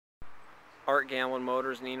Art Gambling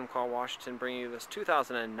Motors in Enumclaw, Washington, bringing you this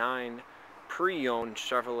 2009 pre-owned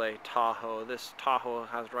Chevrolet Tahoe. This Tahoe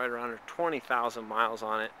has right around 20,000 miles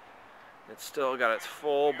on it. It's still got its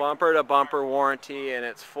full bumper-to-bumper warranty and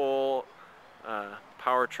its full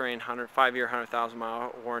powertrain 5-year, 100,000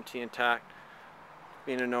 mile warranty intact.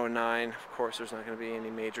 Being an 09, of course, there's not going to be any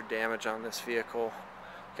major damage on this vehicle.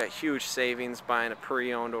 Got huge savings buying a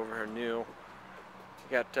pre-owned over a new. You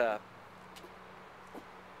got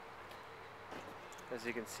as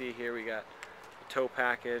you can see here, we got the tow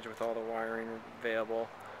package with all the wiring available,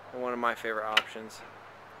 and one of my favorite options.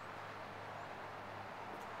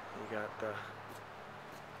 You got the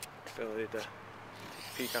ability to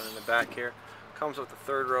peek on in the back here. Comes with the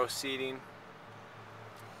third row seating.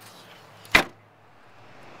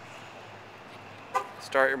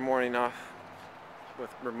 Start your morning off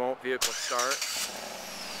with remote vehicle start.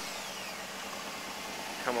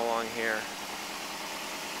 Come along here.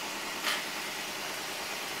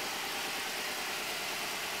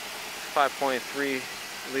 5.3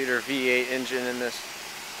 liter V8 engine in this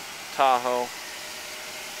Tahoe.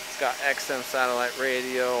 It's got XM satellite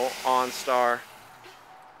radio, OnStar.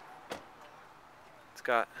 It's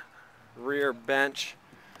got rear bench,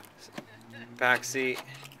 back seat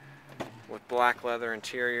with black leather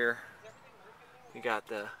interior. You got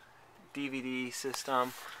the DVD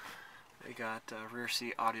system. You got rear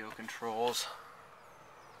seat audio controls.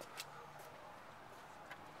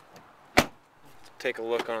 Take a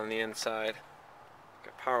look on the inside.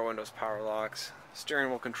 Got power windows, power locks,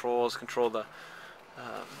 steering wheel controls, control the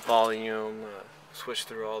volume, switch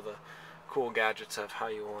through all the cool gadgets of how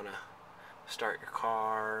you want to start your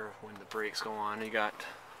car, when the brakes go on. You got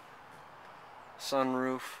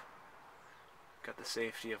sunroof, got the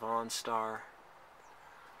safety of OnStar.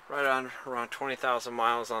 Right on around 20,000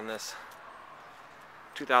 miles on this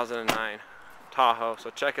 2009 Tahoe.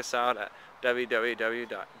 So check us out at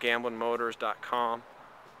www.gamblingmotors.com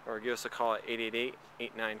or give us a call at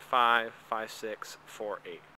 888-895-5648.